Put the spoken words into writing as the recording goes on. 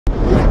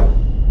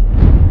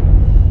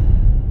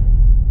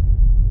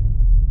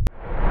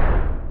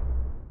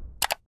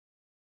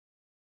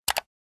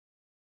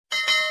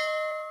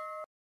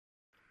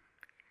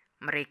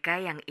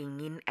Mereka yang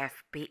ingin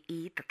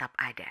FPI tetap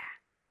ada.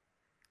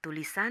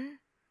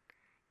 Tulisan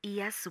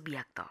Iyyas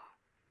Subiakto.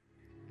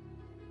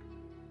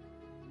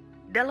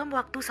 Dalam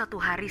waktu 1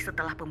 hari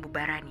setelah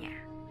pembubarannya,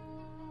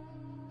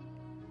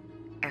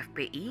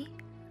 FPI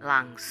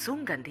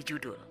langsung ganti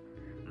judul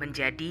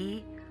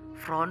menjadi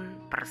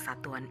Front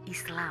Persatuan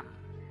Islam.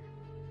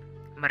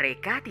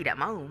 Mereka tidak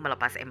mau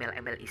melepas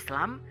embel-embel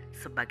Islam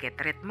sebagai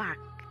trademark.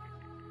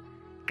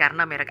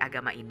 Karena merek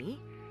agama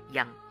ini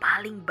yang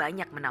paling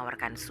banyak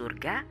menawarkan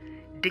surga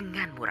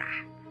dengan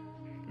murah.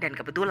 Dan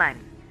kebetulan,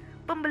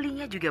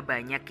 pembelinya juga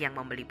banyak yang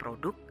membeli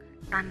produk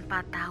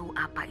tanpa tahu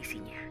apa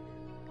isinya.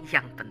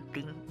 Yang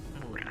penting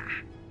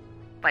murah.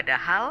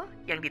 Padahal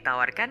yang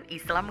ditawarkan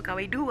Islam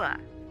KW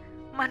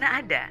 2. Mana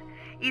ada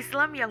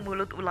Islam yang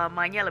mulut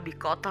ulamanya lebih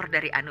kotor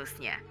dari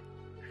anusnya.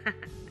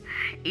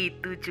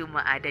 Itu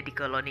cuma ada di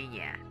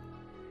koloninya.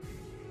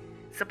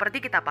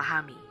 Seperti kita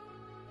pahami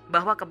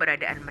bahwa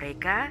keberadaan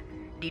mereka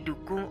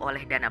didukung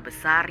oleh dana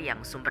besar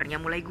yang sumbernya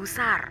mulai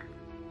gusar.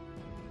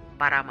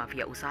 Para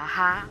mafia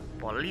usaha,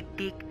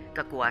 politik,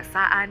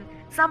 kekuasaan,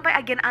 sampai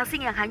agen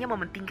asing yang hanya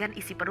mementingkan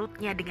isi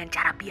perutnya dengan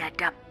cara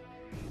biadab,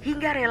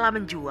 hingga rela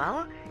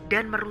menjual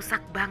dan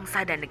merusak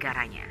bangsa dan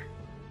negaranya.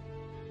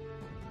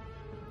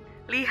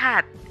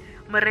 Lihat,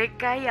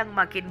 mereka yang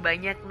makin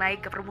banyak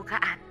naik ke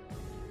permukaan.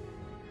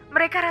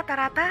 Mereka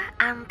rata-rata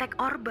antek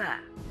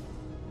orba.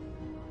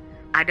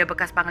 Ada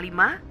bekas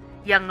panglima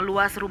yang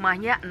luas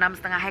rumahnya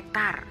 6,5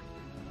 hektar.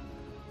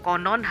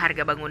 Konon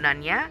harga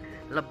bangunannya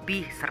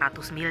lebih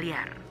 100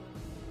 miliar.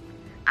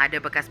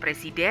 Ada bekas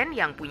presiden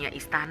yang punya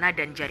istana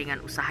dan jaringan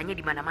usahanya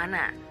di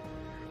mana-mana.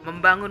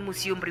 Membangun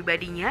museum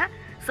pribadinya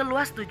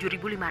seluas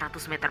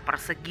 7.500 meter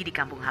persegi di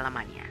kampung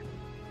halamannya.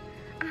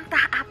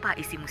 Entah apa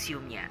isi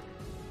museumnya.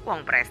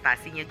 Wong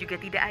prestasinya juga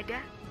tidak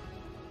ada.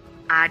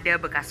 Ada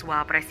bekas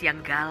wapres yang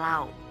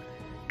galau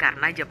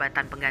karena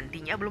jabatan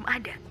penggantinya belum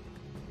ada.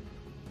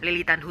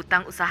 Lilitan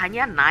hutang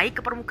usahanya naik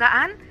ke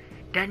permukaan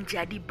dan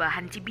jadi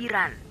bahan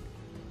cibiran.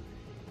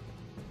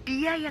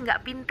 Dia yang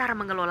gak pintar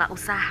mengelola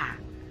usaha,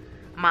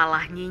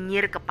 malah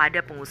nyinyir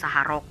kepada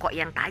pengusaha rokok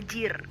yang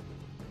tajir.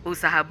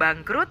 Usaha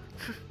bangkrut,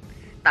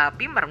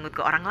 tapi merengut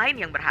ke orang lain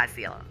yang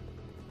berhasil.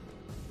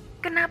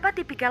 Kenapa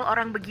tipikal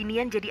orang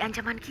beginian jadi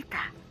ancaman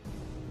kita?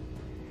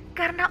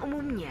 Karena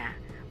umumnya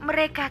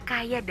mereka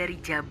kaya dari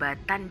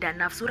jabatan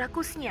dan nafsu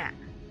rakusnya,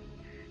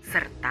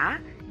 serta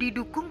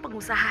didukung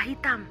pengusaha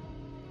hitam.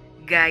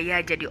 Gaya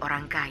jadi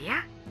orang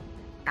kaya,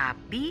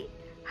 tapi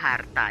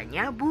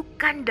hartanya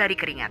bukan dari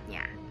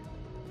keringatnya.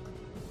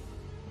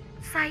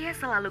 Saya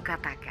selalu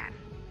katakan,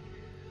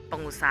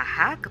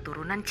 pengusaha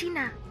keturunan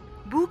Cina,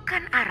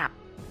 bukan Arab.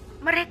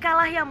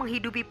 Merekalah yang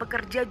menghidupi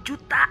pekerja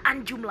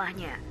jutaan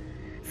jumlahnya,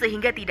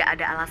 sehingga tidak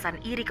ada alasan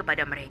iri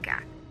kepada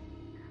mereka.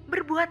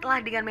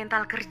 Berbuatlah dengan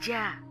mental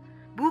kerja,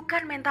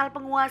 bukan mental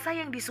penguasa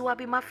yang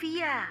disuapi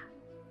mafia.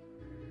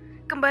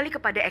 Kembali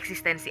kepada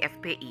eksistensi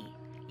FPI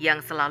yang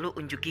selalu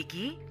unjuk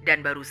gigi dan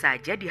baru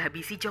saja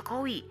dihabisi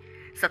Jokowi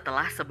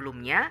setelah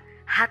sebelumnya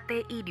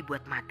HTI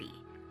dibuat mati.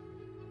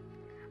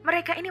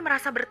 Mereka ini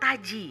merasa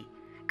bertaji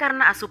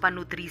karena asupan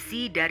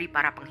nutrisi dari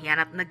para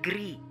pengkhianat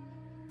negeri.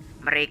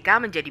 Mereka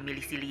menjadi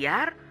milisi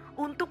liar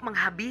untuk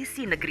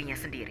menghabisi negerinya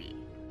sendiri.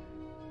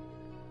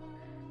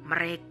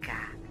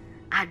 Mereka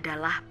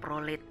adalah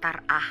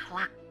proletar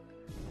akhlak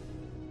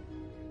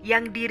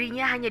yang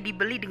dirinya hanya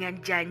dibeli dengan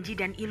janji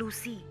dan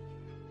ilusi.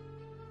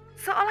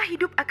 Seolah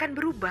hidup akan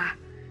berubah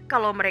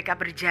kalau mereka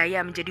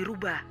berjaya menjadi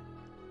rubah.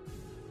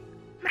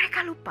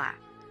 Mereka lupa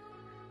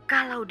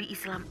kalau di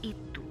Islam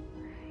itu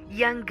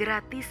yang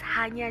gratis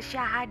hanya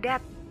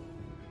syahadat.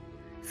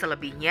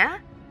 Selebihnya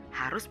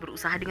harus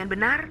berusaha dengan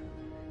benar,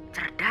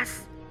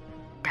 cerdas,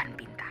 dan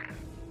pintar.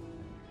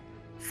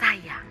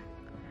 Sayang,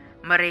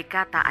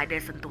 mereka tak ada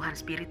sentuhan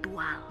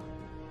spiritual.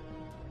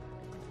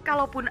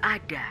 Kalaupun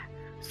ada,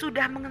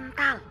 sudah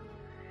mengental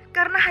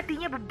karena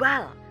hatinya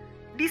bebal,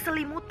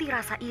 diselimuti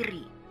rasa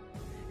iri,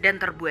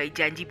 dan terbuai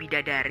janji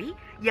bidadari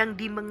yang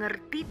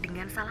dimengerti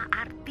dengan salah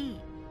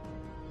arti.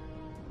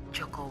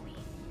 Jokowi,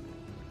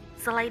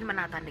 selain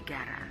menata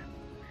negara,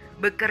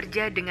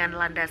 bekerja dengan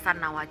landasan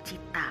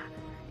nawacita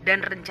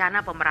dan rencana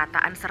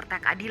pemerataan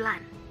serta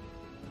keadilan.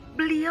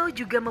 Beliau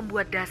juga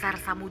membuat dasar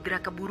samudera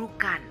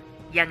keburukan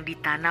yang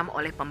ditanam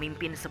oleh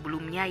pemimpin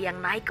sebelumnya yang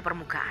naik ke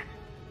permukaan.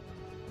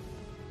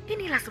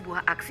 Inilah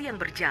sebuah aksi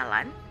yang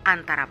berjalan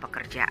antara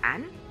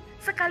pekerjaan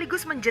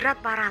sekaligus menjerat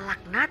para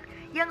laknat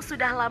yang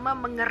sudah lama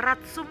mengerat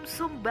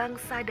sumsum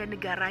bangsa dan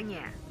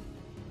negaranya.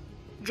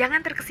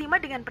 Jangan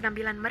terkesima dengan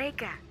penampilan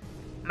mereka.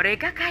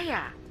 Mereka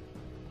kaya,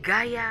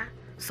 gaya,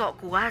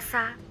 sok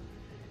kuasa,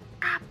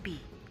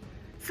 tapi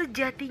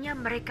sejatinya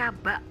mereka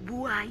bak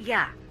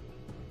buaya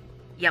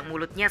yang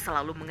mulutnya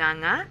selalu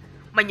menganga,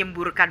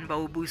 menyemburkan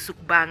bau busuk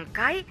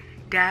bangkai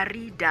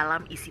dari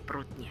dalam isi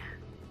perutnya.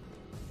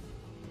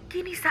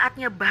 Kini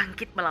saatnya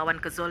bangkit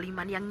melawan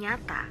kezoliman yang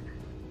nyata.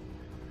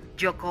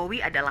 Jokowi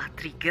adalah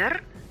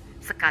trigger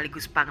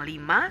sekaligus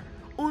panglima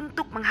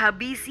untuk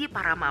menghabisi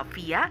para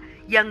mafia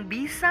yang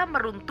bisa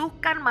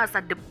meruntuhkan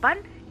masa depan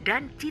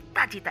dan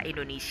cita-cita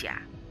Indonesia.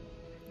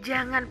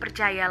 Jangan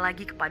percaya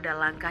lagi kepada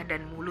langkah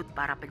dan mulut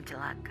para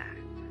pencelaka.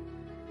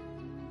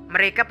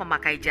 Mereka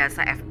pemakai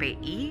jasa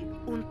FPI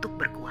untuk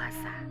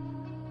berkuasa.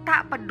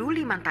 Tak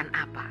peduli mantan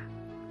apa.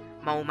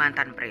 Mau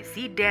mantan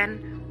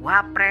presiden,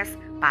 wapres,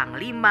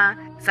 panglima,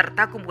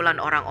 serta kumpulan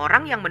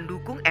orang-orang yang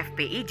mendukung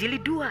FPI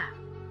jilid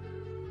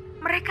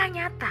 2. Mereka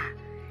nyata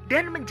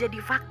dan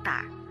menjadi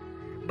fakta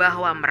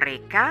bahwa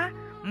mereka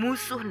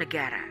musuh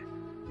negara.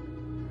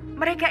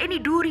 Mereka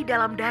ini duri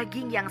dalam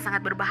daging yang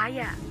sangat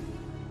berbahaya.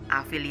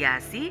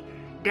 Afiliasi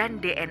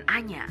dan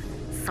DNA-nya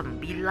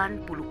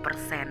 90%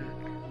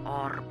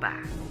 Orba.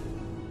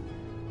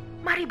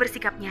 Mari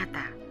bersikap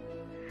nyata.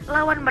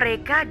 Lawan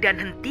mereka dan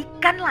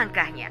hentikan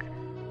langkahnya.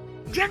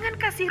 Jangan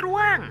kasih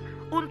ruang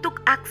untuk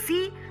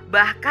aksi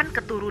bahkan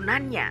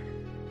keturunannya.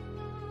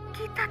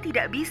 Kita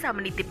tidak bisa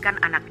menitipkan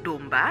anak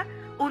domba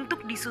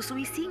untuk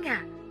disusui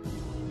singa,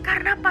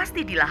 karena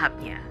pasti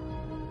dilahapnya.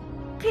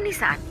 Kini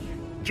saatnya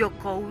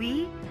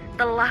Jokowi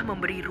telah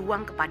memberi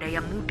ruang kepada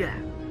yang muda.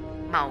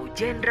 Mau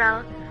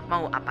jenderal,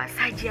 mau apa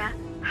saja,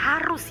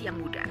 harus yang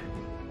muda.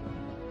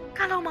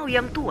 Kalau mau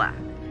yang tua,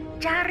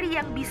 cari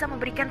yang bisa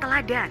memberikan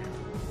teladan,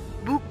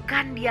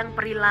 bukan yang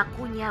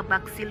perilakunya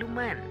bak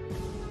siluman.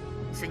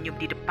 Senyum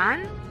di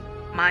depan,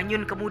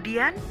 manyun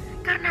kemudian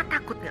karena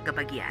takut gak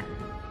kebagian.